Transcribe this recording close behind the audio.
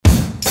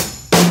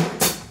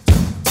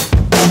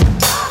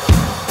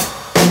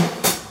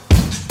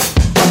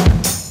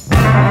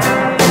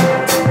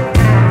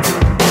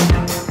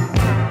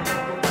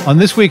On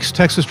this week's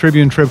Texas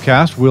Tribune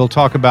Tribcast, we'll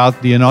talk about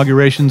the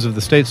inaugurations of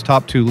the state's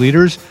top two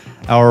leaders,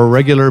 our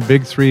regular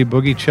Big Three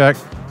boogie check,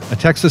 a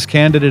Texas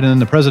candidate in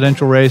the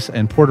presidential race,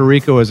 and Puerto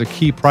Rico as a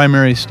key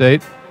primary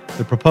state,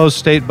 the proposed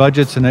state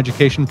budgets and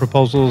education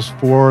proposals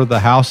for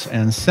the House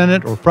and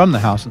Senate, or from the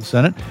House and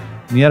Senate,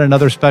 and yet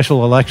another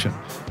special election.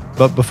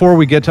 But before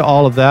we get to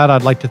all of that,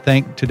 I'd like to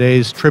thank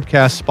today's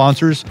Tribcast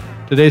sponsors.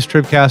 Today's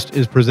Tribcast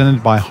is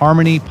presented by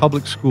Harmony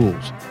Public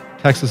Schools.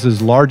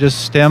 Texas's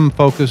largest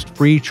STEM-focused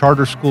free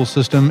charter school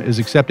system is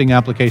accepting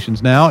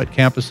applications now at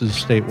campuses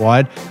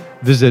statewide.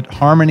 Visit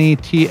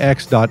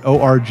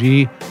harmonytx.org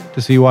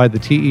to see why the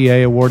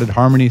TEA awarded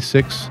Harmony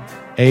 6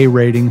 A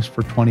ratings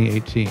for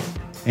 2018.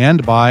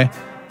 And by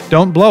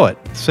Don't Blow It,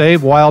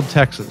 Save Wild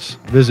Texas.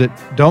 Visit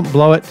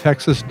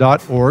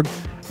don'tblowittexas.org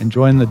and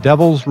join the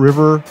Devils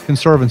River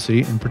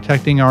Conservancy in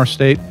protecting our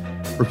state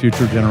for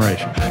future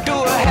generations. Do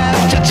I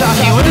have to talk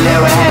you in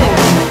their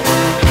head?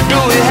 Do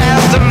we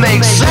have to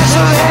make sense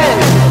of it?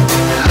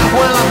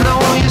 Well, I've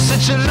known you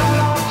such a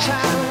long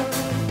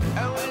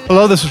time.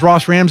 Hello, this is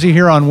Ross Ramsey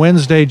here on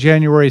Wednesday,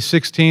 January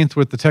 16th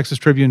with the Texas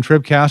Tribune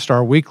Tribcast,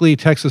 our weekly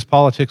Texas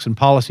politics and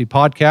policy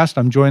podcast.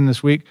 I'm joined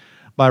this week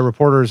by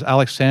reporters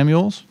Alex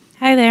Samuels.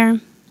 Hi there.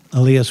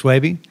 Aaliyah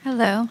Swaby.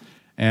 Hello.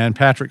 And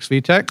Patrick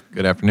Svitek.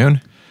 Good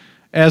afternoon.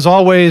 As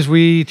always,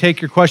 we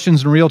take your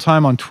questions in real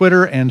time on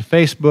Twitter and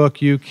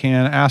Facebook. You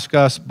can ask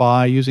us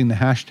by using the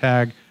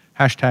hashtag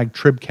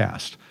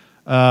Tribcast.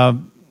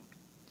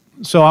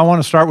 So I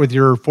want to start with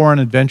your foreign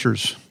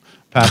adventures,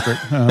 Patrick.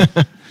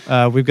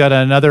 We've got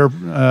another,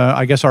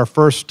 our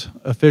first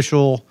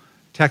official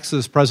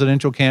Texas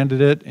presidential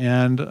candidate,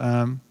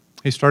 and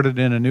he started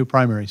in a new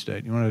primary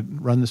state. You want to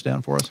run this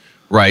down for us?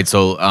 Right.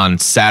 So on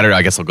Saturday,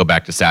 I guess I'll go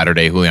back to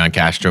Saturday, Julian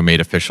Castro made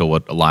official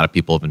what a lot of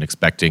people have been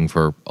expecting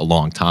for a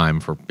long time,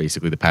 for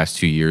basically the past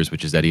 2 years,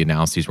 which is that he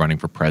announced he's running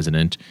for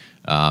president,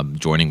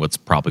 joining what's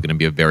probably going to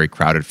be a very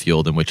crowded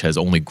field and which has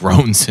only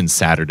grown since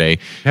Saturday.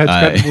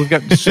 Yeah, we've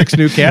got 6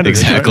 new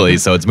candidates. Exactly. Right?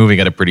 So it's moving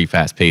at a pretty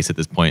fast pace at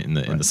this point in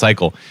the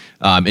cycle.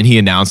 And he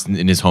announced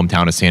in his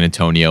hometown of San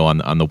Antonio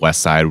on the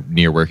west side,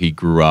 near where he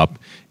grew up,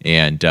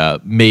 and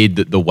made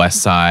the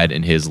west side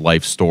and his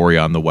life story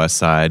on the west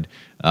side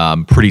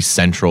pretty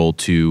central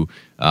to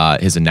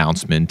his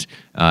announcement.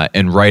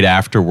 And right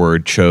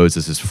afterward chose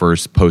as his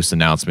first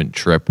post-announcement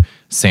trip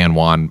San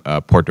Juan,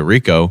 Puerto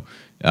Rico,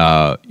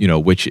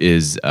 which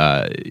is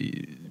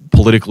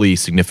politically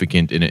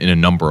significant in a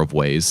number of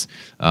ways.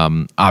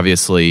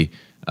 Obviously,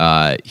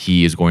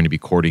 he is going to be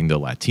courting the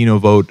Latino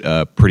vote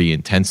pretty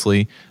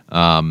intensely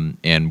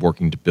and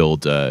working to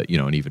build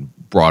an even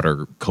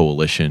broader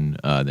coalition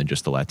than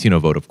just the Latino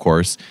vote, of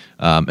course.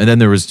 And then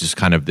there was just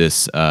kind of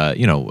this,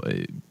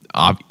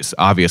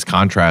 obvious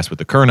contrast with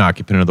the current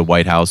occupant of the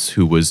White House,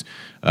 who was,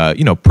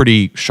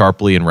 pretty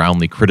sharply and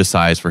roundly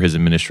criticized for his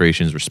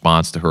administration's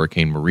response to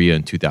Hurricane Maria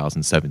in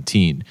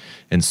 2017.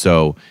 And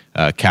so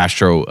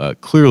Castro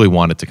clearly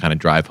wanted to kind of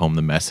drive home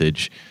the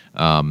message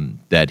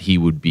that he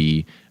would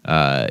be,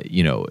 a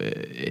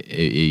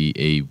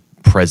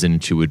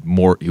president who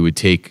would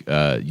take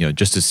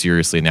just as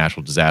seriously a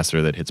natural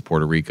disaster that hits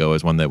Puerto Rico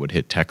as one that would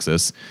hit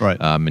Texas, right.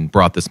 And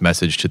brought this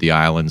message to the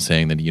island,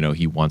 saying that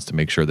he wants to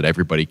make sure that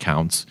everybody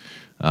counts.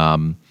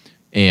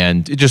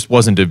 And it just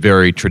wasn't a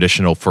very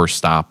traditional first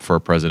stop for a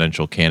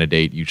presidential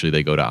candidate. Usually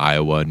they go to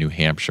Iowa, New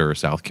Hampshire,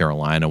 South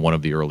Carolina, one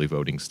of the early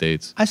voting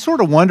states. I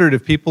sort of wondered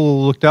if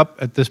people looked up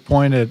at this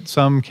point at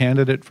some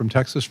candidate from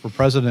Texas for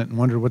president and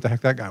wondered what the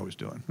heck that guy was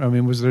doing. I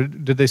mean,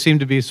 did they seem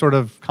to be sort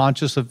of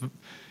conscious of,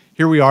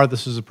 here we are,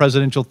 this is a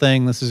presidential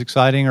thing, this is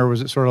exciting, or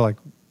was it sort of like,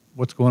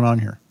 what's going on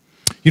here?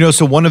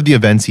 So one of the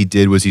events he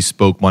did was he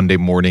spoke Monday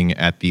morning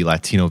at the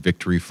Latino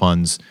Victory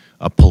Fund's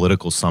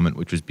political summit,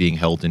 which was being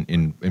held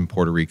in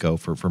Puerto Rico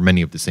for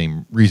many of the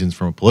same reasons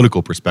from a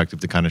political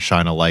perspective, to kind of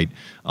shine a light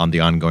on the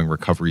ongoing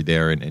recovery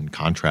there and in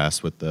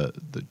contrast with the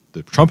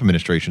Trump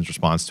administration's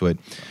response to it.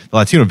 The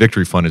Latino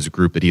Victory Fund is a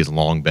group that he has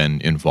long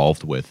been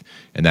involved with,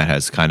 and that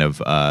has kind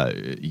of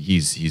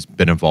he's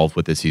been involved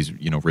with this. He's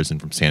risen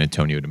from San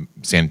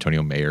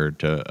Antonio mayor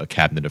to a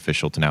cabinet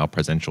official to now a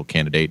presidential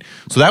candidate.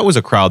 So that was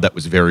a crowd that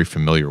was very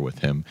familiar with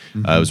him.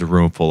 Mm-hmm. It was a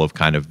room full of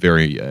kind of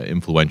very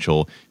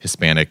influential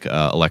Hispanic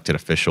elected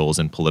officials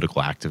and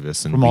political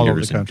activists and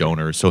leaders and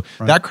donors. So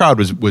that crowd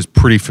was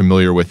pretty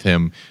familiar with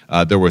him.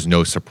 There was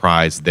no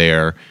surprise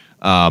there.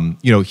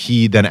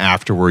 He then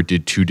afterward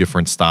did 2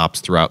 different stops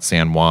throughout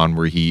San Juan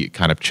where he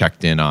kind of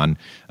checked in on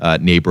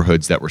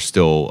neighborhoods that were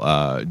still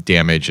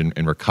damaged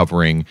and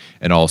recovering,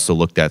 and also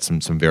looked at some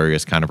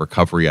various kind of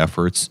recovery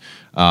efforts.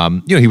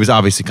 He was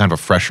obviously kind of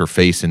a fresher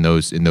face in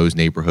those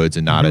neighborhoods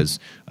and not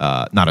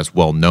as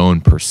well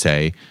known per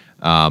se.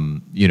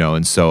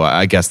 And so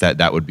I guess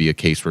that would be a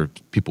case where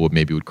people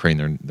would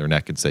crane their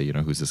neck and say,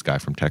 who's this guy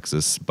from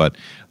Texas? But,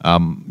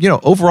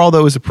 overall, though,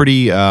 it was a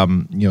pretty,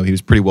 he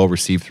was pretty well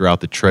received throughout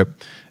the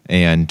trip.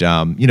 And,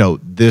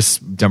 this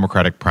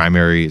Democratic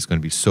primary is going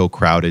to be so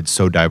crowded,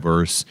 so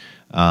diverse,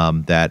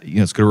 that,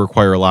 it's going to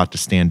require a lot to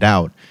stand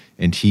out.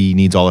 And he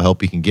needs all the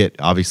help he can get.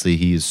 Obviously,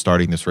 he is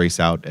starting this race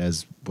out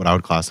as what I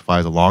would classify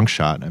as a long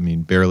shot. I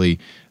mean, barely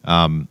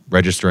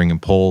registering in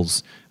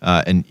polls,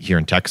 and here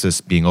in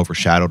Texas being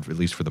overshadowed, at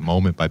least for the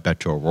moment, by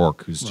Beto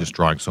O'Rourke, who's just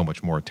drawing so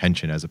much more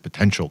attention as a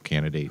potential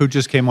candidate. Who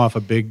just came off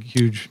a big,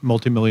 huge,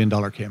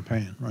 multi-million-dollar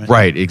campaign, right?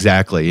 Right,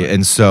 exactly.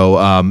 And so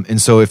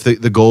if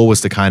the goal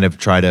was to kind of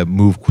try to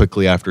move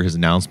quickly after his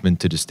announcement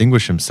to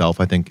distinguish himself,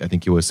 I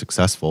think he was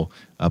successful.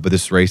 But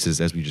this race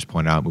is, as we just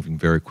pointed out, moving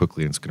very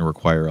quickly, and it's going to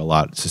require a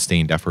lot of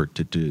sustained effort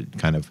to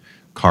kind of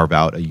carve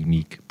out a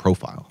unique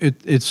profile.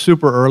 It's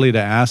super early to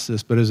ask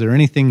this, but is there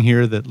anything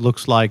here that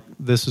looks like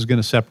this is going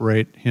to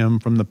separate him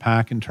from the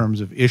pack in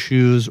terms of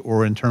issues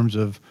or in terms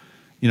of,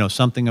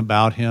 something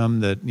about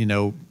him that,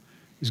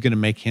 is going to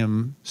make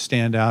him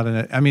stand out?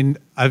 And I mean,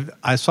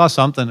 I saw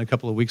something a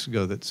couple of weeks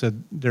ago that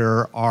said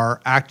there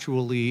are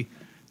actually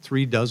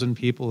 36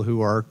 people who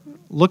are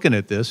looking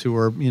at this, who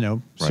are,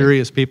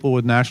 serious people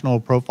with national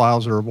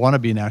profiles or want to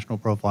be national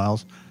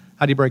profiles.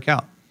 How do you break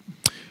out?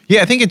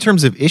 Yeah, I think in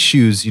terms of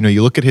issues,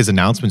 you look at his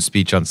announcement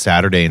speech on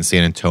Saturday in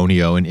San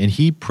Antonio, and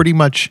he pretty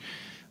much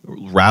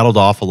rattled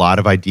off a lot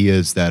of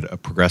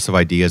progressive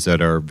ideas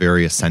that are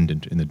very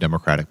ascendant in the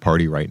Democratic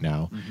Party right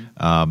now.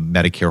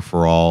 Medicare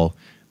for all,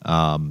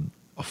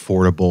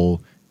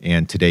 affordable,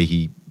 and today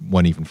he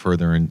went even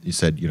further and he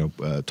said,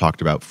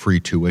 talked about free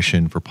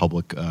tuition for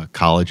public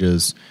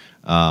colleges,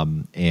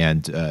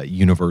 and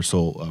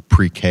universal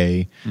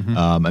pre-K.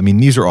 I mean,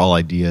 these are all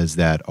ideas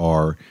that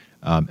are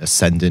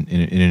ascendant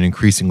in an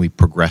increasingly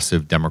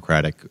progressive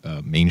Democratic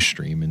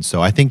mainstream. And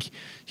so I think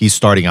he's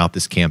starting out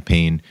this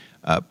campaign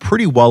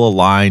pretty well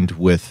aligned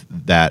with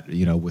that,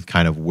 with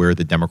kind of where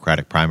the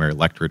Democratic primary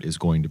electorate is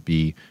going to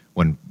be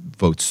when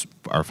votes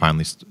are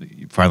finally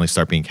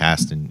start being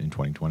cast in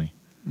 2020.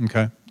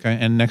 Okay.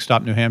 And next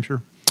stop, New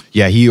Hampshire?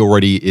 Yeah, he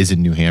already is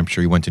in New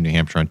Hampshire. He went to New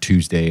Hampshire on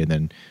Tuesday, and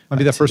then might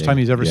be the first time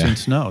he's ever seen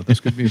snow.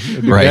 This could be a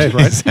big right, day,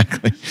 right?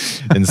 Exactly.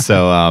 And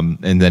so,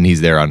 and then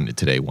he's there on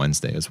today,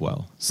 Wednesday, as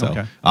well.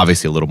 So,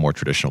 obviously, a little more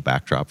traditional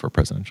backdrop for a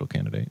presidential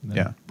candidate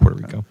in Puerto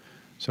Rico.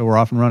 So we're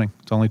off and running.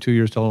 It's only 2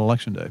 years till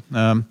election day.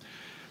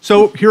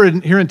 So here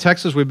in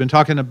Texas, we've been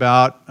talking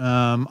about,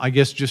 I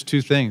guess, just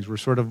two things. We're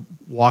sort of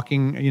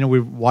walking.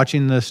 We're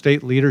watching the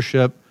state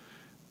leadership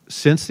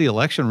since the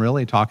election,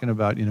 really talking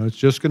about, it's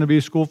just going to be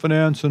school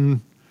finance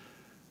and.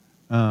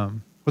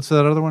 What's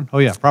that other one? Oh,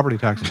 yeah, property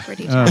taxes.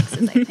 Property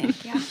taxes, I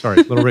think, yeah. Sorry,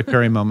 little Rick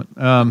Perry moment.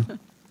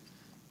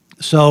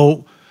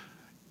 So,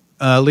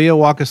 Leah,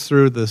 walk us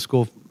through the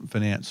school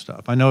finance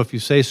stuff. I know if you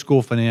say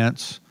school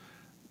finance,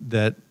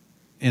 that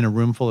in a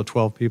room full of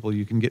 12 people,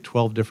 you can get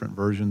 12 different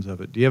versions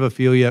of it. Do you have a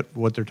feel yet for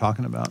what they're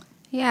talking about?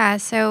 Yeah,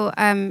 so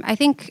I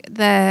think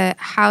the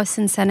House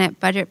and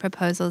Senate budget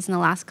proposals in the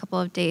last couple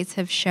of days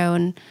have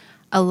shown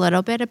a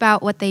little bit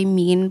about what they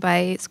mean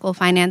by school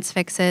finance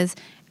fixes.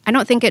 I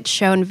don't think it's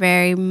shown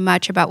very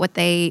much about what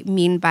they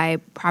mean by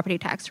property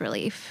tax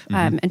relief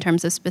in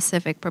terms of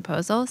specific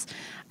proposals.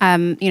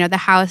 The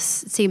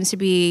House seems to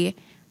be,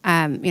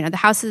 the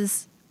House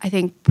is, I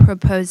think,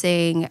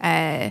 proposing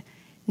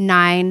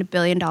 $9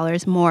 billion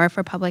more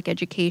for public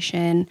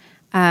education.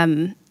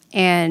 And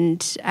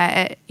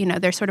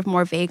they're sort of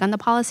more vague on the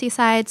policy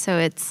side. So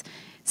it's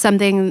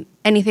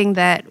anything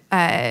that,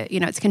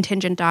 it's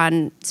contingent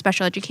on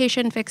special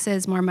education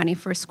fixes, more money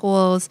for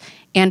schools,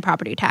 and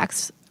property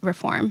tax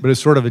reform. But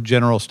it's sort of a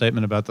general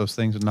statement about those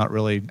things and not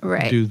really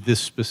do this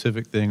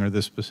specific thing or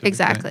this specific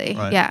thing.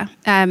 Right. Yeah.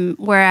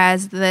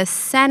 Whereas the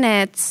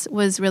Senate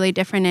was really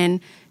different in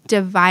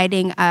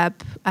dividing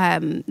up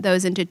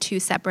those into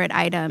two separate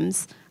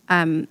items.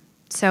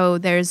 So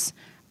there's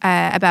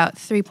about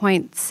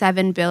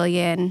 $3.7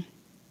 billion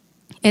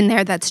in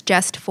there that's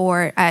just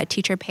for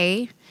teacher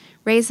pay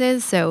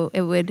raises. So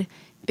it would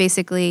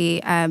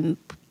basically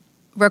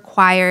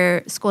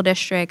require school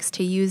districts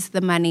to use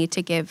the money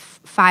to give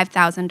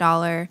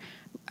 $5,000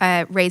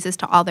 raises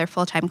to all their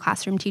full-time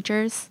classroom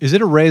teachers. Is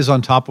it a raise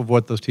on top of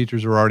what those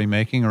teachers are already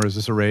making, or is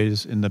this a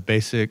raise in the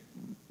basic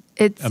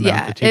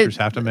amount the teachers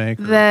have to make?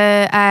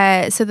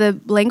 So the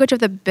language of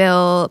the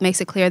bill makes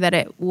it clear that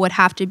it would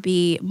have to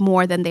be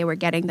more than they were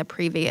getting the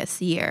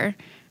previous year.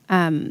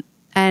 And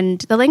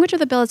the language of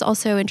the bill is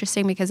also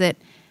interesting because it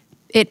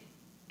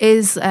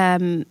is,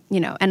 an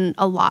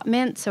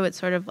allotment. So it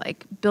sort of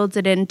like builds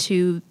it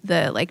into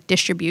the like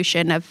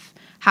distribution of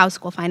how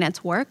school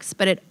finance works,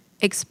 but it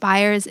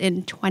expires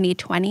in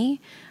 2020.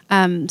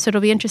 So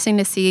it'll be interesting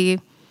to see,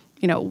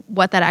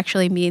 what that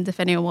actually means, if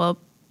anyone will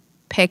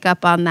pick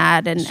up on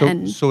that.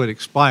 So it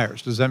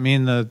expires. Does that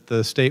mean that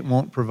the state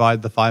won't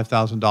provide the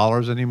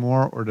 $5,000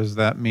 anymore, or does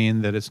that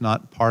mean that it's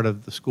not part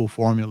of the school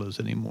formulas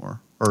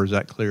anymore, or is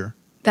that clear?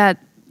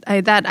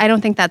 I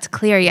don't think that's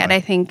clear yet. Right. I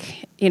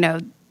think,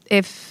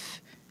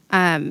 if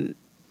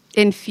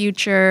in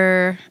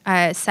future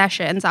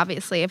sessions,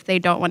 obviously, if they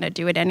don't want to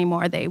do it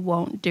anymore, they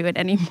won't do it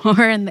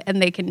anymore,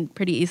 and they can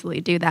pretty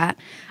easily do that.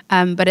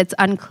 But it's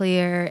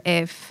unclear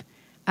if,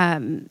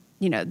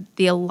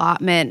 the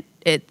allotment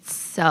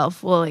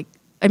itself will,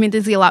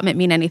 does the allotment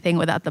mean anything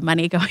without the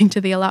money going to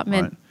the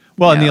allotment? Right.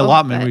 Well, and the know,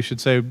 allotment, but- we should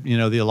say,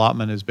 the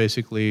allotment is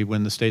basically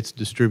when the state's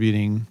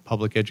distributing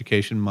public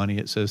education money,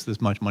 it says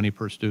this much money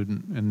per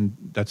student, and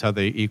that's how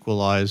they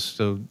equalize.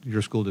 So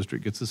your school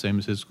district gets the same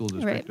as his school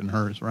district Right. and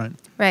hers, right?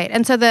 Right.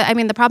 And so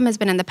the problem has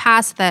been in the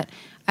past that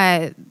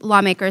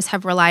lawmakers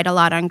have relied a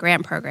lot on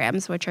grant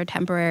programs, which are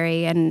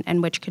temporary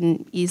and which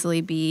can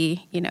easily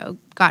be,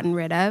 gotten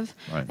rid of.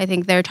 Right. I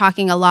think they're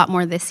talking a lot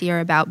more this year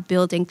about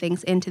building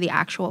things into the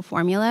actual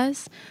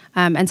formulas.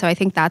 And so I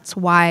think that's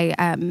why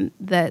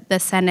the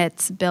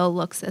Senate's bill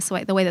looks this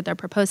way. The way that they're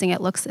proposing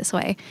it looks this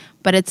way.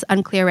 But it's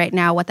unclear right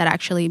now what that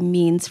actually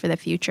means for the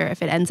future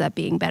if it ends up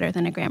being better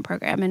than a grant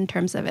program in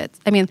terms of its.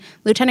 I mean,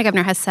 Lieutenant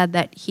Governor has said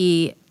that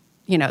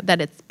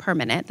that it's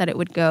permanent, that it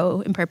would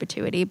go in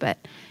perpetuity,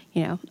 but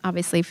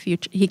obviously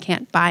he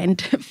can't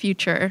bind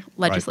future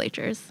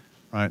legislatures.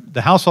 Right.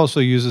 The House also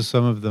uses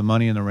some of the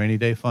money in the rainy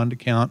day fund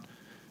account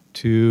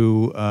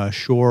to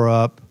shore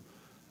up.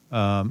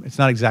 It's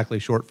not exactly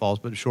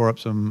shortfalls, but shore up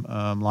some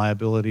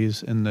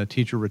liabilities in the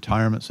teacher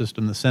retirement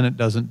system. The Senate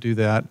doesn't do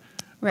that.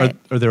 Right.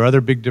 Are there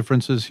other big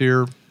differences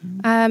here?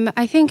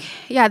 I think,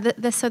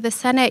 so the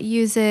Senate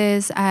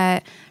uses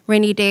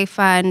rainy day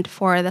fund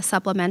for the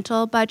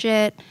supplemental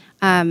budget.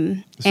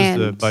 This is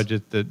the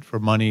budget that for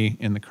money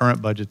in the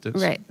current budget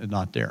that's Right.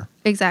 not there.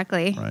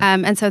 Exactly. Right.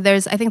 And so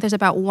I think there's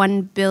about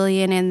 $1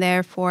 billion in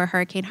there for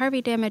Hurricane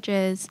Harvey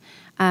damages,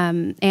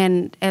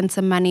 and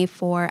some money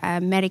for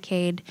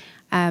Medicaid.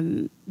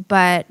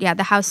 But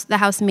the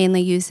House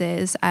mainly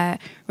uses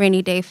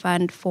rainy day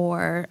fund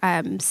for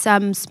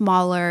some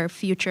smaller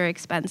future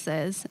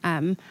expenses,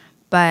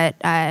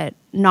 but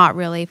not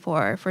really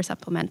for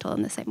supplemental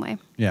in the same way.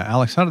 Yeah,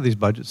 Alex, how do these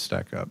budgets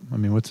stack up? I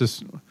mean, what's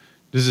this?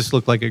 Does this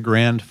look like a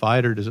grand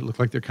fight, or does it look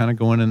like they're kind of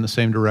going in the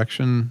same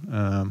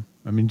direction?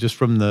 I mean, just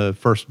from the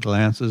first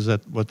glances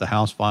at what the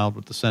House filed,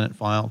 what the Senate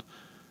filed,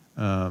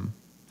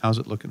 how's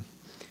it looking?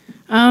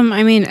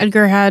 I mean,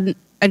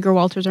 Edgar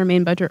Walters, our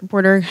main budget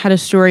reporter, had a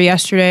story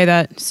yesterday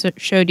that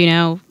showed,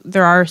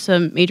 there are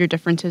some major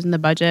differences in the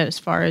budget as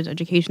far as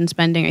education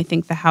spending. I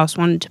think the House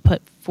wanted to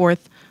put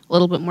forth a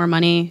little bit more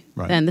money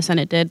Right. than the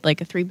Senate did, like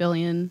a $3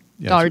 billion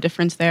Yeah,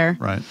 difference there.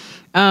 Right.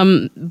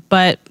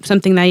 But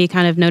something that he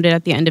kind of noted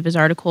at the end of his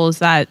article is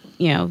that,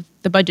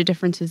 the budget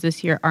differences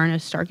this year aren't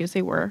as stark as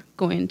they were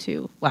going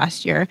into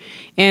last year.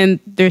 And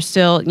there's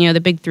still,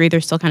 the big three,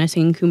 they're still kind of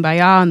singing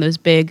kumbaya on those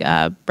big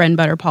bread and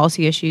butter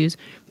policy issues,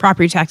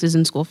 property taxes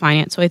and school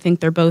finance. So I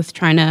think they're both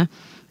trying to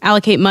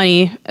allocate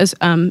money as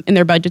in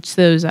their budgets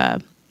to those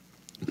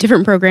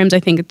different programs. I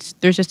think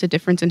there's just a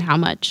difference in how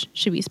much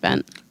should be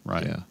spent.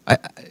 Right. Yeah.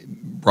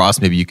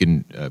 Ross, maybe you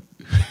can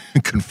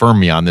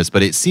confirm me on this,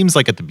 but it seems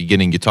like at the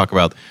beginning you talk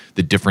about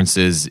the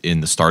differences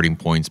in the starting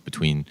points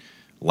between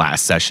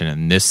last session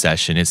and this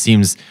session. It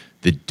seems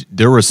that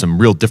there were some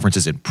real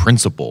differences in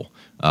principle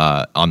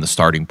on the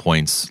starting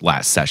points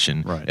last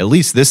session. Right. At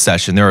least this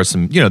session, there are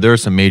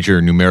some major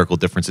numerical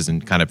differences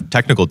and kind of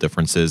technical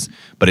differences,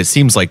 but it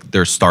seems like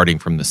they're starting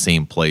from the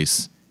same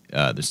place.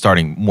 They're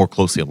starting more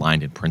closely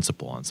aligned in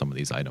principle on some of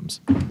these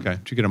items. Okay.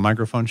 Did you get a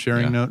microphone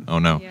sharing Yeah. note? Oh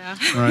no. Yeah.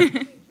 All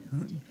right.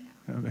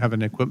 Have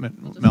an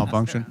equipment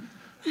malfunction.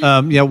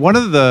 One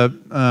of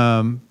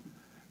the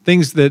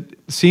things that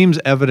seems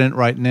evident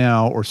right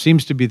now, or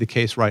seems to be the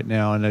case right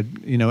now, and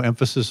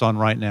emphasis on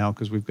right now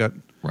because we've got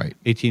Right.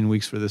 18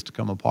 weeks for this to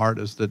come apart,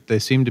 is that they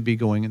seem to be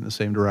going in the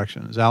same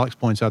direction. As Alex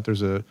points out,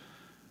 there's a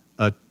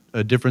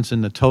difference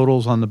in the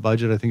totals on the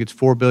budget. I think it's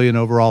 $4 billion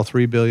overall,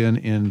 $3 billion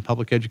in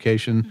public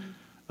education.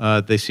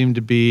 They seem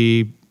to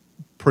be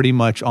pretty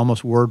much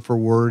almost word for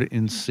word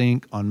in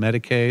sync on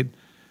Medicaid.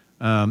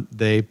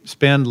 They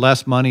spend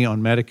less money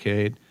on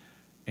Medicaid,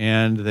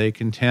 and they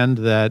contend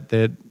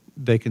that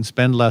they can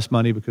spend less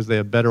money because they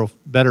have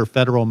better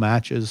federal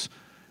matches,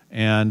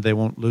 and they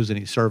won't lose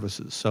any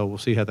services. So we'll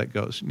see how that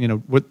goes.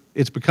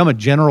 It's become a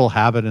general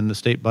habit in the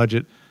state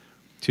budget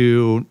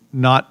to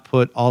not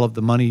put all of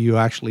the money you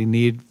actually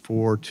need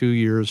for 2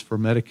 years for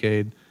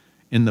Medicaid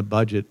in the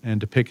budget and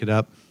to pick it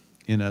up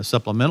in a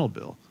supplemental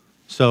bill.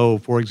 So,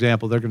 for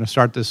example, they're going to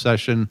start this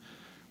session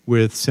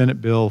with Senate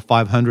Bill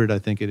 500, I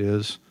think it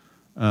is,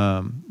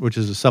 which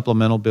is a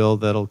supplemental bill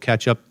that'll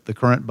catch up the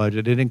current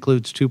budget. It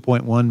includes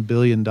 $2.1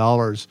 billion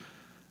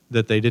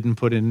that they didn't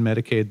put in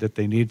Medicaid that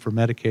they need for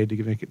Medicaid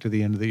to make it to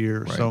the end of the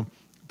year. Right. So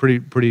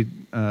pretty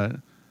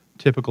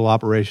typical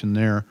operation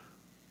there.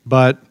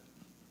 But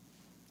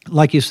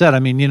like you said, I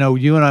mean,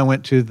 you and I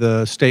went to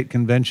the state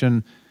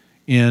convention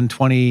in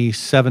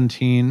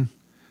 2016.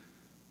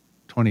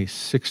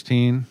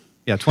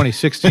 Yeah,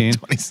 2016.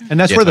 And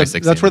that's Yeah, where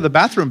 2016. the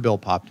bathroom bill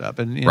popped up.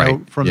 And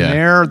Right, from yeah.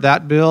 there,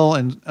 that bill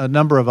and a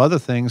number of other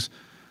things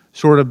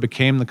sort of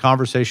became the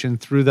conversation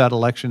through that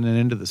election and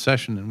into the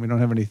session. And we don't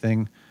have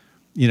anything,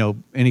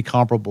 any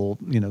comparable,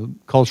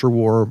 culture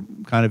war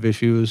kind of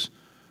issues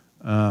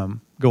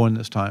going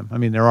this time. I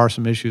mean, there are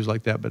some issues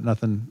like that, but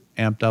nothing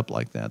amped up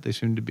like that. They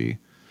seem to be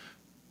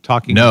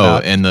talking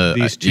about and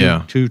these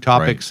two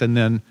topics, and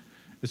then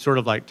it's sort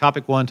of like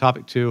topic one,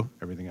 topic two,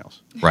 everything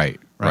else. Right.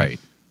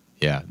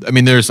 Yeah. I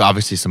mean, there's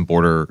obviously some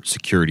border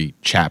security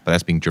chat, but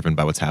that's being driven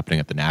by what's happening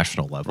at the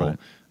national level.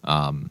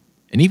 Right.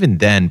 And even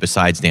then,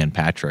 besides Dan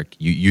Patrick,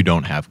 you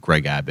don't have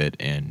Greg Abbott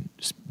and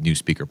new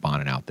Speaker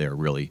Bonin out there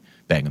really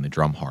banging the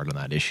drum hard on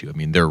that issue. I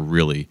mean, they're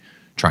really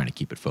trying to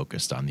keep it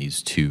focused on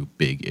these two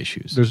big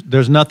issues.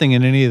 There's nothing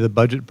in any of the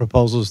budget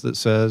proposals that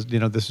says,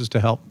 this is to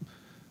help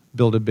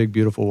build a big,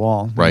 beautiful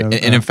wall. Right.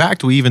 And in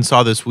fact, we even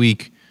saw this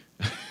week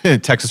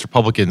Texas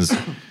Republicans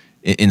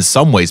in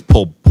some ways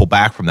pull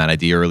back from that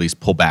idea, or at least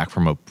pull back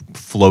from a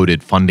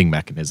floated funding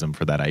mechanism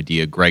for that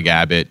idea. Greg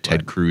Abbott,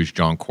 Ted Cruz,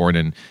 John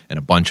Cornyn, and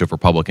a bunch of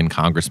Republican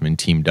congressmen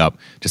teamed up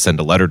to send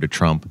a letter to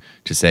Trump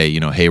to say,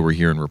 hey, we're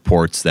hearing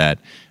reports that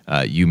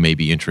you may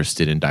be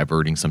interested in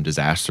diverting some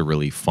disaster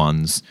relief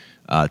funds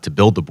to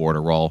build the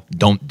border wall.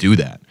 Don't do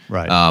that.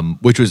 Right.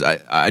 Which was,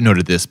 I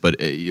noted this, but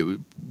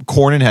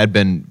Cornyn had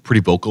been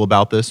pretty vocal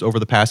about this over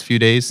the past few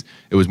days.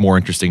 It was more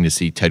interesting to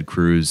see Ted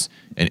Cruz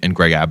and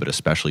Greg Abbott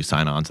especially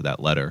sign on to that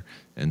letter.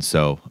 And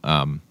so...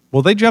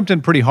 well, they jumped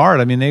in pretty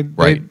hard. I mean, they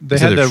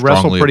had to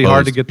wrestle pretty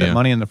hard to get that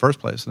money in the first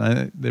place.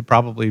 And they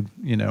probably,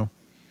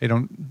 they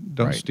don't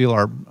steal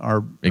our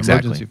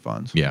emergency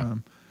funds. Yeah.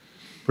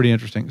 Pretty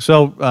interesting.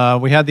 So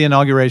we had the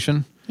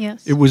inauguration.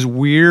 Yes. It was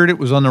weird. It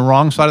was on the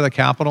wrong side of the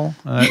Capitol.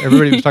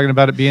 Everybody was talking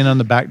about it being on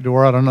the back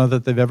door. I don't know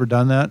that they've ever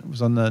done that. It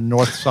was on the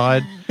north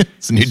side.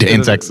 It's a new day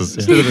in Texas.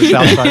 Instead of the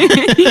south side.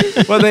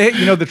 Well,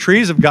 the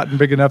trees have gotten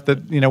big enough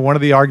that, one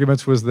of the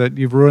arguments was that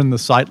you've ruined the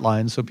sight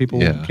lines so people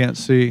can't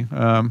see.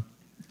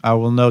 I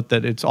will note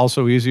that it's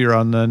also easier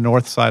on the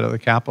north side of the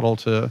Capitol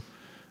to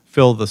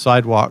fill the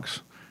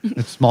sidewalks.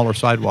 It's smaller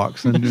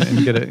sidewalks and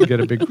get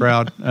a big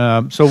crowd.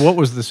 So what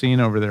was the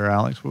scene over there,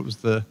 Alex? What was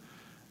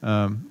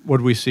what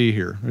did we see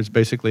here? It was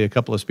basically a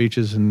couple of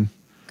speeches and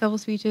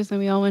and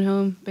we all went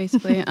home,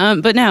 basically.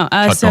 But no.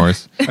 Chuck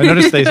Norris. I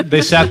noticed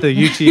they sat the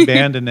UT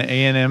band and the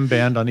A&M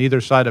band on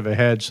either side of a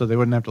hedge so they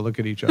wouldn't have to look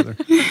at each other.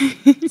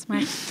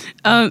 Smart.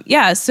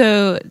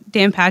 So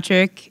Dan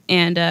Patrick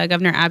and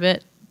Governor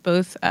Abbott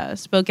both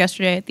spoke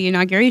yesterday at the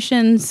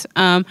inaugurations.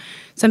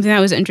 Something that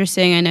was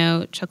interesting, I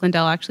know Chuck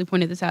Lindell actually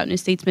pointed this out in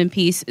his Statesman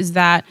piece, is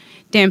that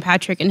Dan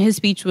Patrick in his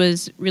speech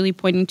was really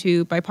pointing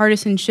to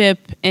bipartisanship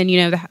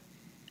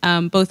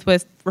and, both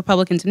with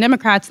Republicans and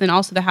Democrats, then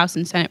also the House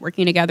and Senate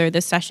working together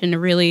this session to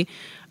really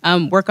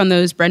work on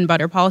those bread and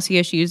butter policy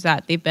issues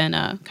that they've been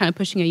kind of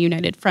pushing a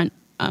united front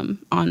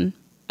on,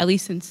 at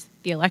least since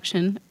the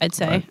election, I'd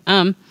say.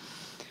 Right.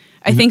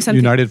 I think something...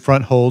 United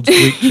Front holds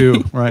week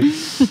 2, right?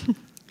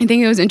 I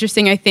think it was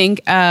interesting. I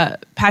think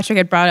Patrick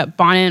had brought up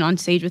Bonin on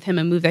stage with him,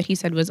 a move that he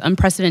said was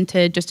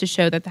unprecedented, just to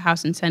show that the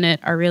House and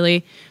Senate are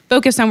really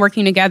focused on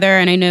working together.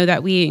 And I know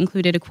that we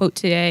included a quote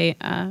today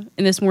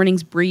in this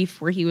morning's brief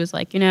where he was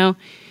like,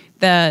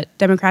 the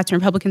Democrats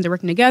and Republicans are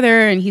working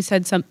together. And he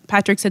said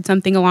Patrick said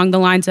something along the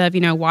lines of,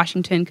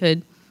 Washington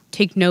could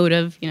take note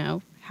of,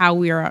 how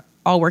we are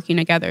all working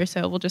together.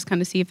 So we'll just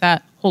kind of see if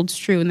that holds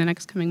true in the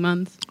next coming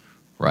months.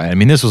 Right. I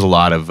mean, this was a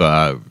lot of...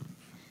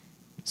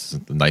 this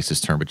isn't the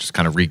nicest term, but just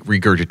kind of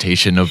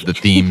regurgitation of the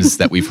themes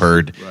that we've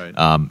heard,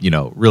 right.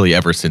 Really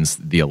ever since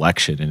the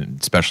election,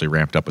 and especially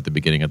ramped up at the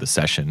beginning of the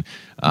session.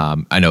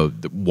 I know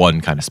that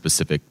one kind of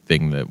specific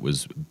thing that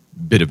was a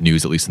bit of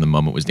news, at least in the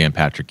moment, was Dan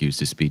Patrick used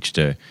his speech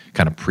to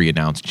kind of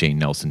pre-announce Jane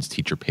Nelson's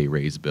teacher pay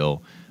raise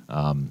bill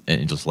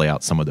and just lay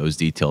out some of those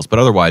details. But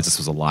otherwise, this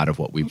was a lot of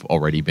what we've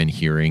already been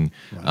hearing.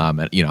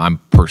 Right. I'm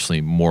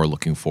personally more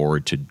looking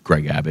forward to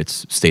Greg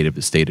Abbott's State of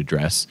the State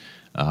address.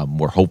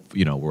 Where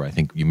I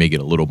think you may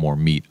get a little more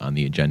meat on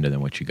the agenda than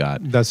what you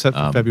got. That's set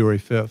for February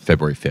 5th.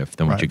 February 5th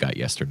than what you got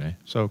yesterday.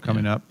 So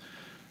coming up.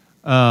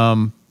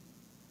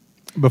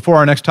 Before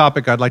our next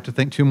topic, I'd like to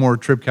thank 2 more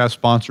Tribcast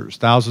sponsors.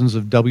 Thousands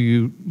of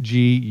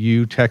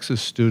WGU Texas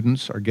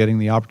students are getting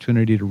the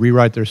opportunity to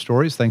rewrite their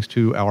stories thanks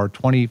to our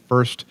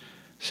 21st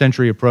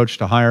century approach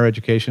to higher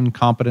education,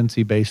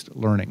 competency-based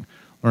learning.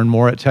 Learn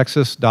more at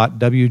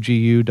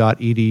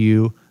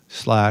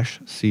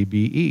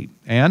texas.wgu.edu/CBE.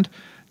 And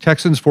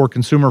Texans for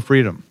Consumer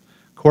Freedom.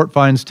 Court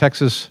finds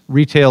Texas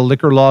retail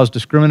liquor laws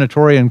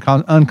discriminatory and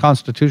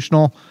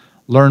unconstitutional.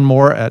 Learn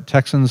more at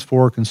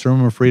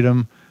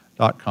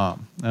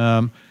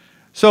texansforconsumerfreedom.com.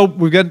 So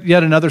we've got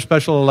yet another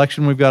special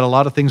election. We've got a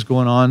lot of things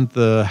going on.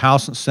 The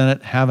House and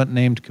Senate haven't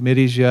named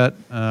committees yet.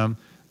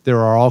 There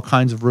are all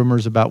kinds of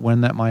rumors about when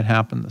that might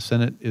happen. The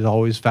Senate is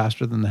always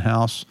faster than the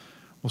House.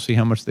 We'll see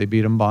how much they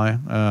beat them by.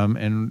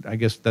 And I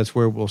guess that's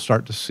where we'll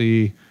start to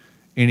see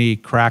any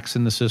cracks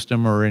in the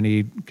system or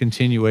any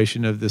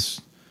continuation of this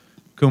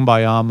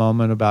kumbaya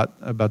moment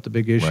about the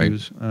big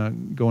issues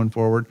going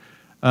forward.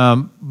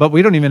 But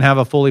we don't even have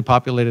a fully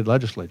populated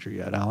legislature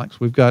yet, Alex.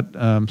 We've got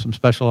some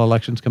special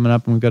elections coming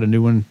up, and we've got a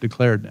new one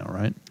declared now,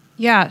 right?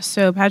 Yeah,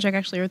 so Patrick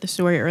actually wrote the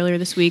story earlier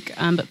this week,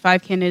 but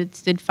 5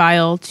 candidates did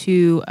file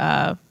to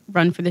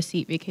run for the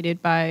seat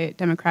vacated by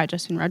Democrat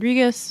Justin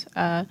Rodriguez.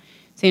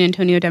 San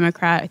Antonio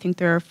Democrat. I think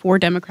there are 4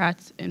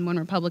 Democrats and 1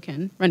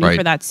 Republican running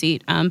for that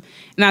seat. And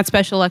that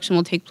special election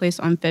will take place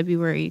on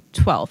February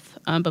 12th.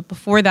 But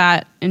before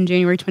that, on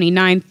January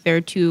 29th, there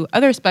are 2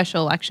 other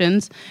special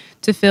elections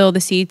to fill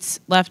the seats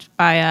left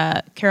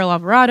by Carol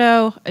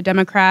Alvarado, a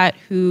Democrat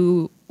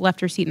who left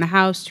her seat in the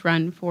House to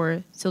run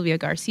for Sylvia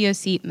Garcia's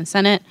seat in the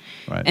Senate.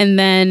 Right. And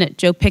then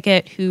Joe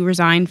Pickett, who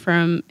resigned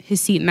from his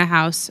seat in the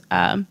House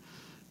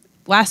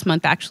last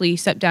month, actually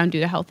stepped down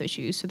due to health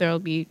issues. So there will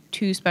be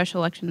 2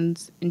 special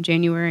elections in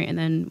January and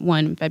then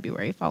 1 in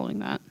February following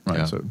that. Right.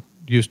 Yeah. So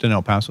Houston,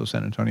 El Paso,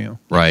 San Antonio.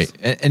 Right.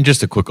 And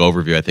just a quick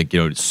overview, I think,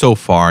 so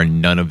far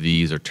none of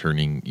these are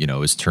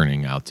is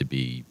turning out to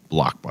be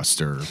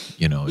blockbuster,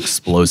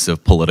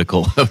 explosive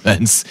political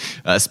events,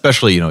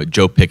 especially,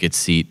 Joe Pickett's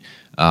seat.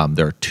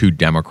 There are 2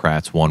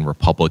 Democrats, 1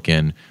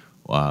 Republican.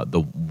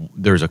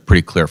 There's a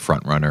pretty clear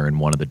front runner in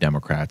one of the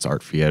Democrats,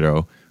 Art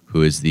Fierro,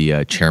 who is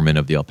the chairman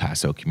of the El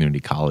Paso Community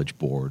College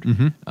Board.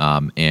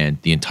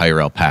 And the entire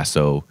El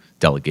Paso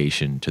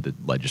delegation to the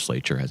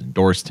legislature has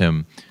endorsed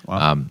him.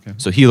 Wow. Okay.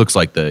 So he looks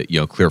like the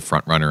clear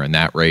front runner in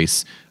that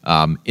race.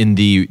 In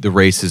the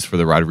races for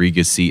the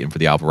Rodriguez seat and for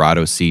the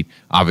Alvarado seat,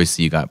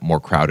 obviously you got more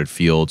crowded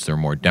fields. There are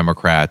more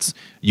Democrats.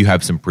 You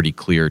have some pretty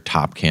clear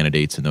top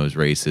candidates in those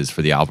races.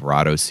 For the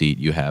Alvarado seat,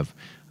 you have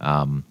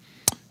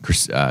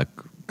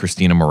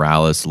Christina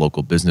Morales,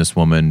 local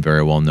businesswoman,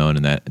 very well known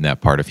in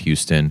that part of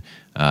Houston.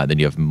 Then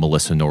you have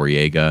Melissa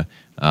Noriega,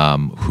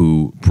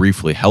 who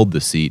briefly held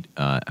the seat,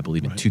 I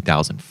believe, in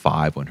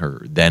 2005 when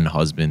her then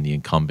husband, the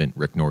incumbent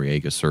Rick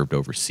Noriega, served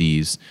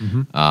overseas.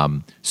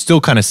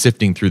 Still kind of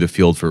sifting through the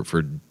field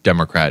for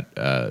Democrat,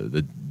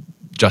 the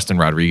Justin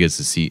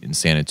Rodriguez's seat in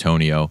San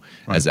Antonio.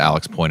 Right. As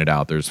Alex pointed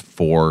out, there's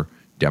 4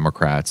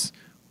 Democrats,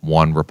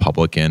 1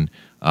 Republican.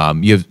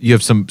 You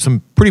have some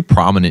pretty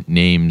prominent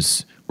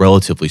names,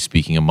 relatively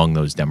speaking, among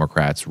those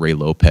Democrats. Ray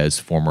Lopez,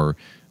 former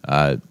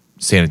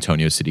San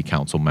Antonio City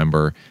Council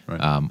member,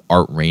 right.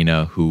 Art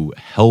Reyna, who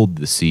held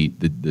the seat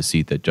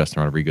that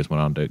Justin Rodriguez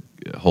went on to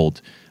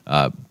hold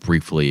not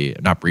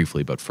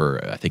briefly, but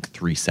for I think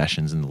 3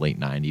 sessions in the late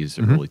 90s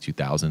or early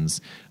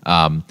 2000s.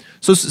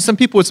 So some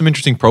people with some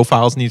interesting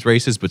profiles in these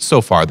races, but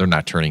so far they're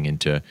not turning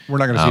into. We're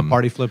not going to see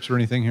party flips or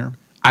anything here?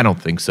 I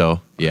don't think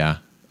so. Yeah.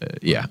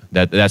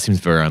 That seems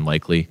very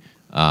unlikely.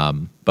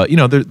 But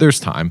there's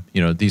time.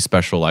 These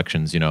special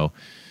elections,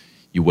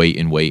 you wait,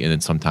 and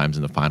then sometimes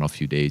in the final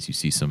few days you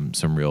see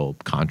some real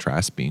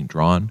contrast being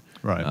drawn.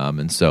 Right.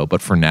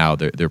 But for now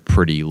they're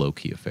pretty low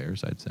key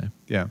affairs, I'd say.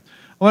 Yeah.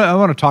 Well, I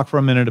want to talk for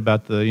a minute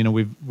about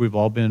we've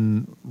all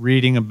been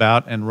reading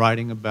about and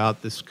writing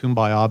about this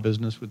kumbaya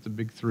business with the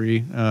big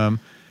 3,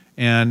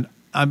 and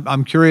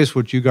I'm curious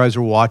what you guys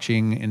are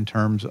watching in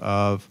terms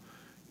of,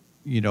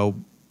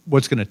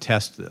 what's going to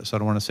test this. I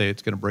don't want to say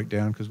it's going to break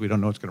down because we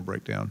don't know it's going to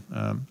break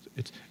down.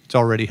 It's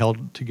already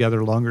held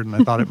together longer than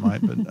I thought it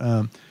might.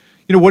 But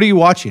what are you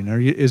watching?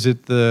 Is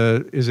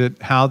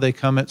it how they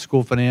come at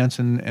school finance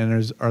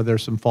and are there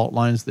some fault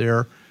lines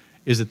there?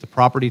 Is it the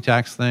property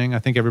tax thing? I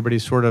think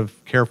everybody's sort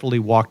of carefully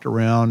walked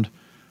around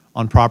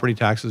on property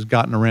taxes,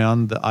 gotten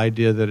around the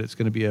idea that it's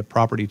going to be a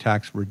property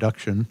tax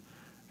reduction,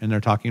 and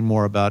they're talking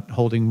more about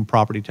holding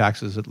property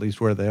taxes at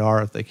least where they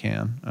are if they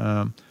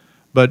can.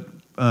 But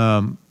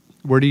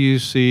where do you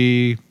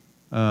see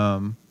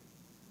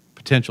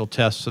potential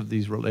tests of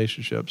these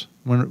relationships?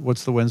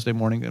 What's the Wednesday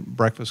morning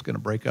breakfast going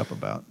to break up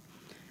about?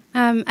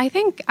 I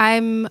think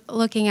I'm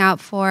looking out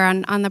for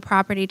on the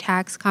property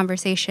tax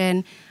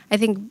conversation. I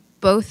think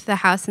both the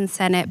House and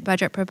Senate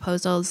budget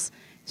proposals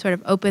sort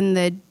of open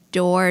the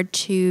door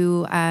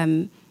to,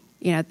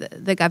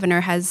 the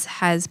governor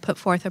has put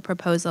forth a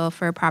proposal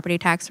for property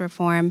tax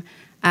reform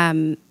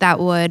that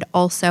would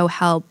also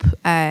help,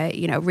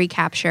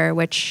 recapture,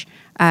 which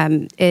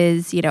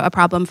is, a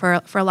problem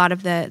for a lot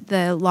of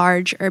the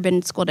large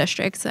urban school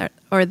districts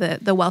or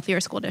the wealthier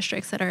school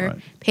districts that are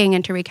paying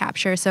into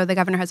recapture. So the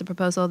governor has a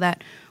proposal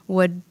that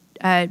would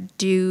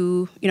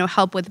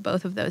help with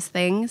both of those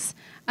things.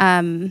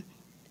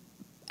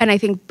 And I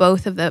think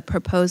both of the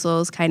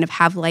proposals kind of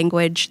have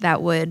language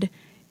that would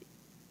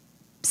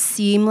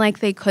seem like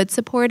they could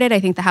support it.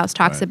 I think the House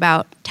talks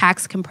about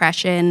tax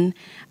compression.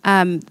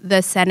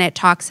 The Senate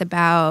talks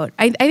about,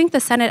 I think the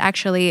Senate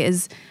actually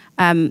is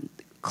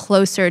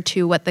closer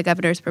to what the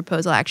governor's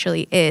proposal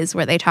actually is,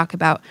 where they talk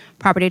about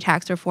property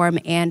tax reform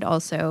and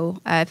also,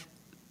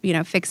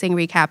 fixing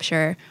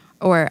recapture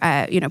or,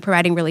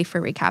 providing relief for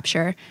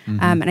recapture.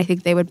 And I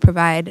think they would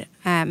provide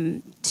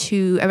around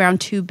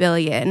 $2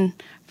 billion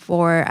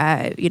for,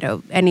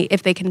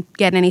 if they can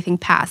get anything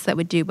passed that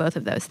would do both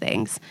of those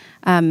things.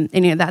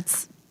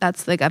 That's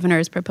the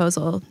governor's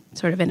proposal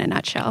sort of in a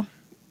nutshell.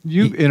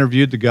 You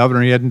interviewed the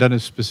governor. He hadn't done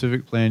his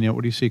specific plan yet.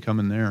 What do you see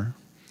coming there?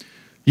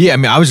 Yeah,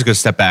 I was just going to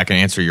step back and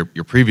answer your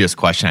previous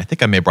question. I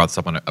think I may have brought this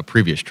up on a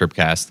previous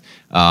Tripcast.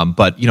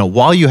 But,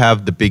 while you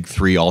have the big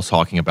 3 all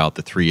talking about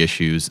the 3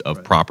 issues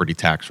of property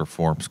tax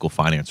reform, school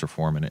finance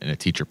reform, and a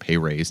teacher pay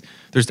raise,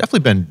 there's definitely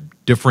been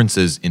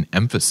differences in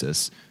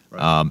emphasis.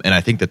 And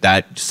I think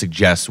that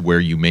suggests where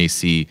you may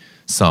see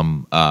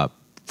some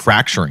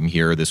fracturing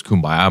here, this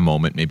kumbaya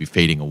moment maybe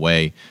fading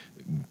away.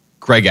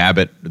 Greg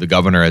Abbott, the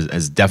governor,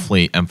 has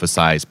definitely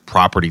emphasized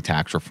property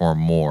tax reform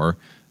more.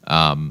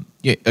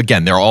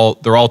 Again, they're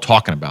all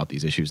talking about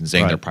these issues and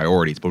saying Right. they're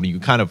priorities. But when you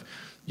kind of,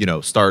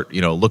 start,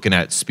 looking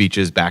at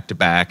speeches back to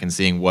back and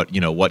seeing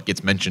what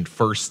gets mentioned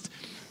first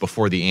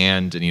before the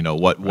and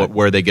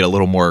where they get a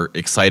little more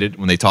excited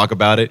when they talk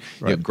about it.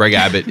 Right. Greg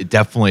Abbott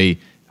definitely,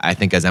 I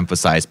think, has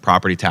emphasized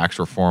property tax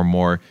reform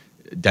more.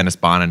 Dennis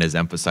Bonnen has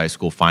emphasized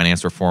school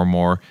finance reform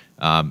more.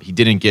 He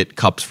didn't get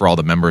cups for all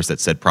the members that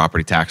said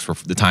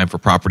the time for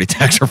property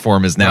tax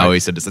reform is now. Right. He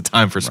said it's the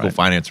time for school Right.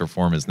 finance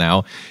reform is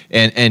now.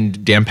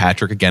 And Dan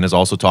Patrick, again, has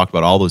also talked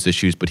about all those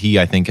issues, but he,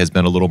 I think, has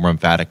been a little more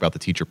emphatic about the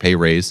teacher pay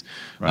raise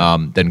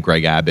than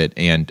Greg Abbott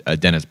and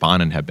Dennis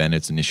Bonnen have been.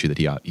 It's an issue that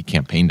he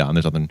campaigned on.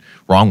 There's nothing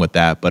wrong with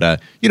that.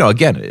 But,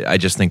 again, I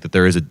just think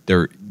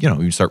that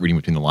you start reading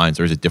between the lines,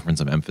 there is a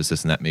difference of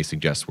emphasis, and that may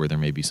suggest where there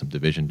may be some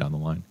division down the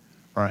line.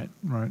 Right.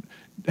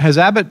 Has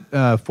Abbott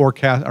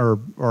forecast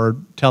or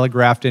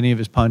telegraphed any of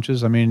his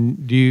punches? I mean,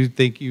 do you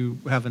think you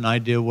have an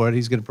idea what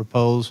he's going to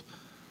propose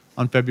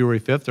on February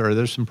 5th, or are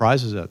there some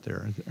prizes out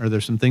there? Are there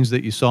some things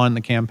that you saw in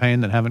the campaign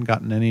that haven't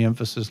gotten any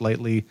emphasis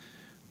lately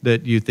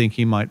that you think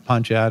he might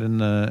punch at in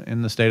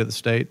the state of the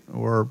state,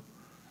 or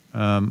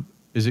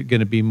is it going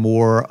to be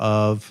more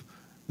of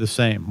the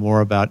same? More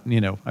about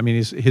I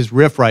mean, his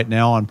riff right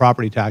now on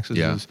property taxes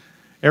is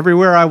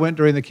everywhere I went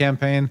during the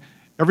campaign.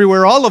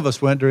 Everywhere all of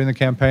us went during the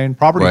campaign,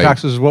 property Right.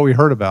 taxes is what we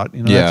heard about.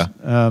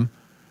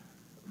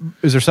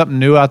 Is there something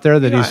new out there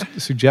that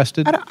he's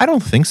suggested? I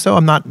don't think so.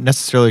 I'm not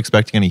necessarily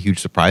expecting any huge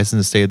surprise in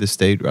the state of the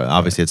state.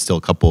 Obviously, it's still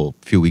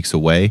a few weeks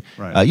away.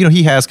 Right.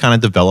 He has kind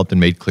of developed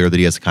and made clear that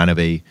he has kind of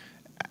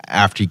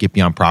after you get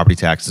beyond property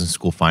taxes and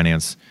school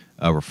finance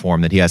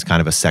reform, that he has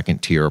kind of a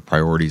second tier of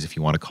priorities, if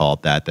you want to call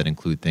it that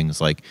include things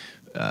like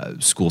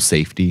school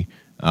safety.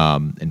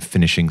 And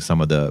finishing some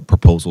of the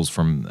proposals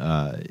from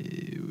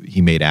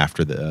he made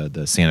after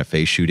the Santa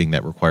Fe shooting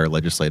that require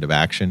legislative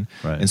action.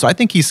 Right. And so I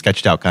think he's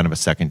sketched out kind of a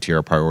second tier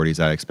of priorities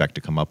I expect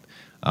to come up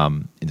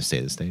in the state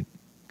of the state.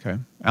 Okay.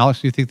 Alex,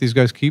 do you think these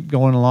guys keep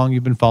going along?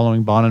 You've been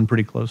following Bonnen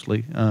pretty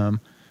closely.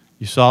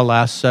 You saw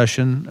last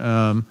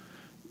session.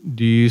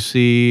 Do you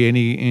see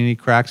any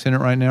cracks in it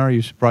right now? Are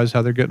you surprised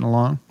how they're getting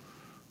along?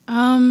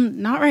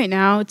 Not right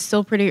now. It's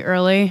still pretty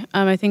early.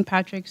 I think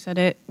Patrick said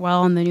it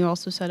well, and then you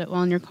also said it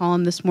well in your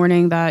column this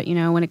morning that,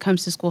 when it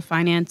comes to school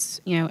finance,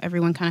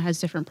 everyone kind of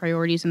has different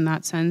priorities in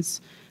that sense.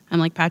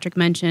 And like Patrick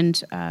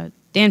mentioned,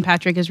 Dan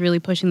Patrick is really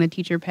pushing the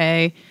teacher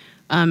pay.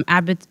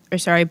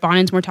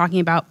 Bonnen's more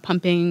talking about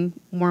pumping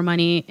more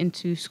money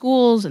into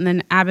schools, and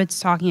then Abbott's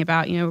talking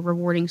about,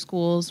 rewarding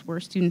schools where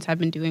students have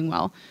been doing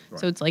well. Right.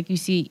 So it's like you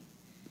see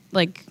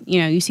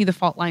the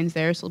fault lines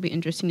there, so it'll be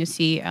interesting to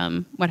see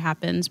what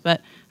happens.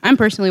 But I'm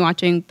personally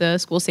watching the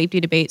school safety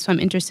debate, so I'm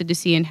interested to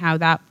see in how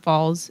that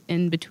falls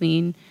in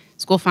between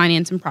school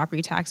finance and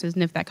property taxes,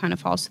 and if that kind of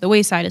falls to the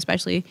wayside,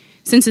 especially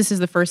since this is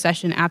the first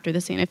session after the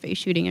Santa Fe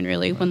shooting, and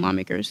really when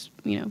lawmakers,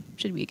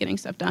 should be getting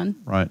stuff done.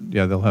 Right.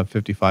 Yeah, they'll have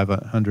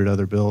 5,500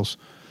 other bills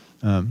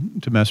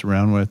to mess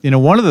around with.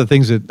 One of the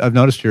things that I've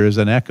noticed here is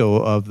an echo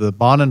of the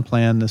Bonnen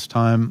plan this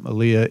time,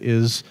 Aaliyah,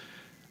 is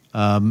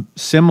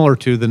similar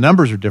to, the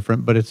numbers are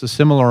different, but it's a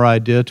similar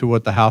idea to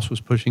what the House was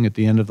pushing at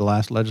the end of the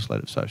last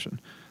legislative session.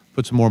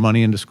 Put some more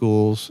money into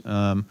schools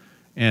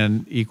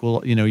and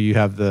equal, you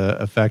have the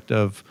effect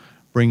of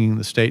bringing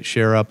the state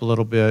share up a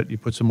little bit. You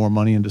put some more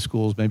money into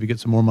schools, maybe get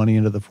some more money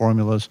into the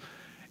formulas.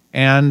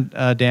 And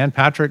Dan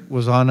Patrick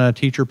was on a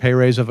teacher pay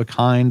raise of a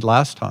kind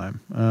last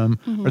time.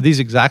 Are these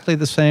exactly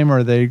the same, or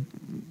are they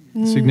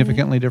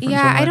significantly different?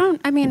 Yeah,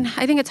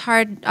 I think it's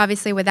hard,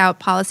 obviously, without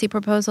policy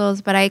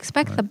proposals, but I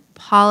expect the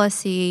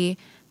policy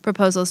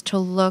proposals to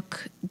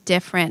look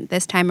different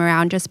this time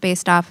around, just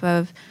based off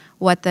of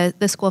what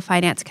the School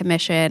Finance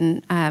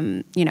Commission,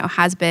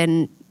 has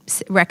been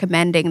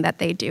recommending that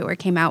they do, or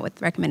came out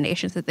with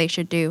recommendations that they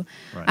should do.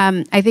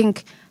 Right. I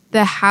think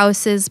the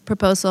House's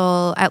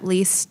proposal, at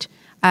least,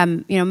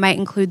 might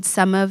include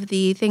some of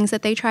the things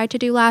that they tried to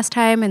do last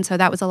time, and so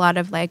that was a lot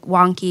of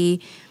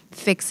wonky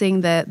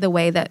fixing the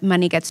way that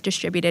money gets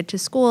distributed to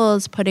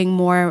schools, putting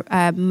more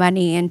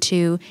money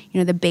into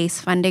the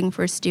base funding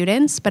for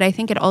students. But I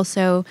think it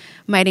also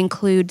might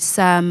include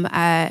some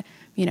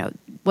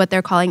what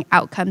they're calling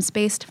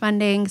outcomes-based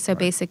funding. So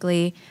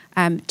basically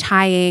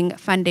tying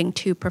funding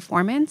to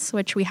performance,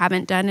 which we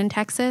haven't done in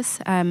Texas.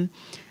 And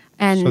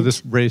so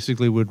this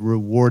basically would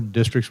reward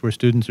districts where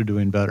students are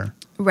doing better.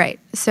 Right.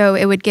 So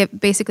it would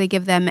basically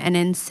give them an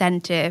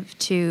incentive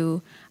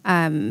to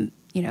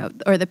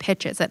or the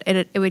pitches, that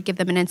it would give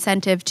them an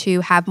incentive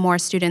to have more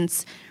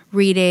students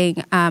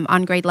reading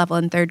on grade level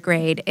in third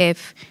grade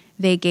if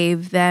they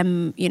gave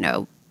them,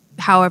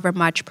 however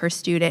much per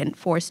student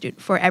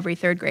for every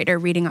third grader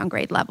reading on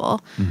grade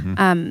level.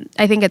 Mm-hmm.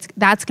 I think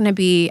that's going to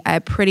be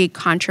a pretty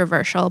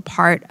controversial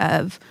part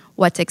of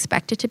what's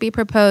expected to be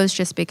proposed,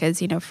 just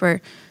because,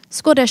 for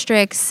school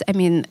districts,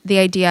 the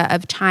idea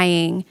of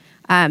tying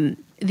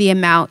the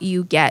amount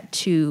you get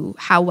to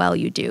how well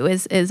you do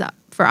is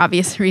for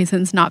obvious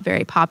reasons, not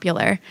very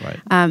popular.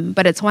 Right.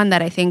 But it's one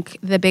that I think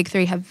the big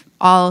three have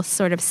all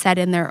sort of said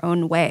in their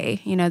own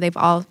way. They've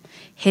all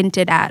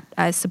hinted at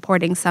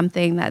supporting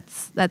something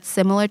that's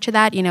similar to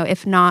that.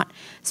 If not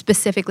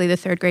specifically the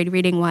third grade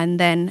reading one,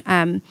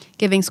 then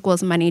giving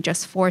schools money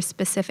just for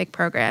specific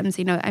programs.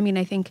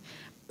 I think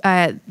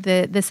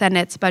the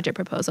Senate's budget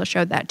proposal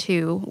showed that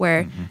too,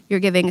 where you're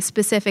giving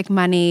specific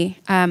money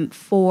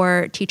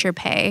for teacher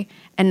pay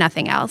and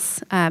nothing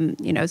else.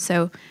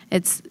 So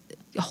it's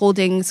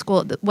holding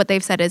school. What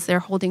they've said is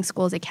they're holding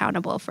schools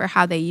accountable for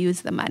how they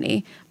use the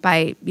money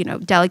by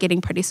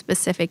delegating pretty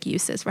specific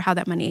uses for how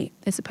that money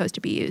is supposed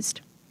to be used.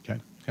 Okay.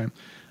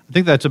 I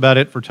think that's about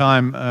it for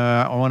time.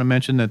 I want to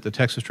mention that the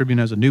Texas Tribune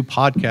has a new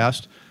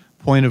podcast,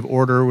 Point of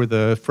Order, with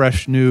a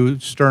fresh, new,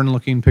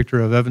 stern-looking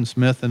picture of Evan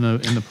Smith in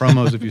the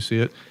promos, if you see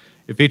it.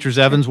 It features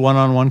Evan's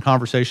one-on-one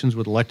conversations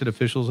with elected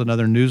officials and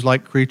other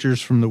news-like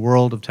creatures from the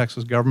world of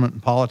Texas government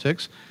and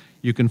politics.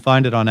 You can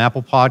find it on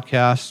Apple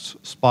Podcasts,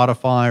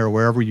 Spotify, or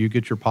wherever you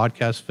get your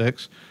podcast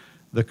fix.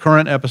 The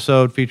current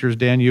episode features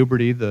Dan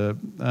Huberty,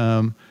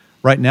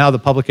 right now the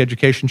public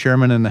education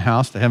chairman in the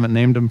House. They haven't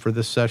named him for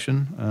this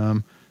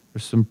session.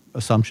 There's some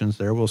assumptions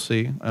there. We'll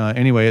see.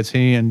 Anyway, it's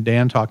he and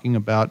Dan talking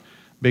about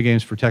big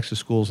aims for Texas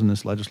schools in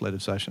this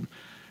legislative session.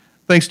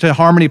 Thanks to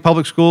Harmony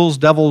Public Schools,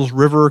 Devils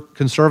River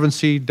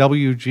Conservancy,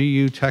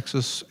 WGU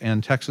Texas,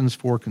 and Texans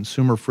for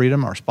Consumer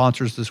Freedom, our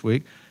sponsors this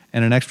week.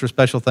 And an extra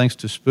special thanks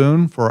to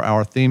Spoon for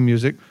our theme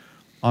music.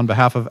 On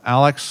behalf of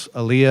Alex,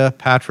 Aaliyah,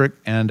 Patrick,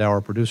 and our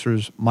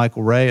producers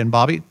Michael, Ray, and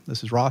Bobby,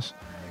 this is Ross.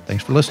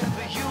 Thanks for listening. Do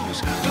I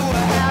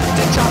have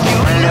to talk you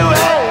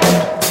into it?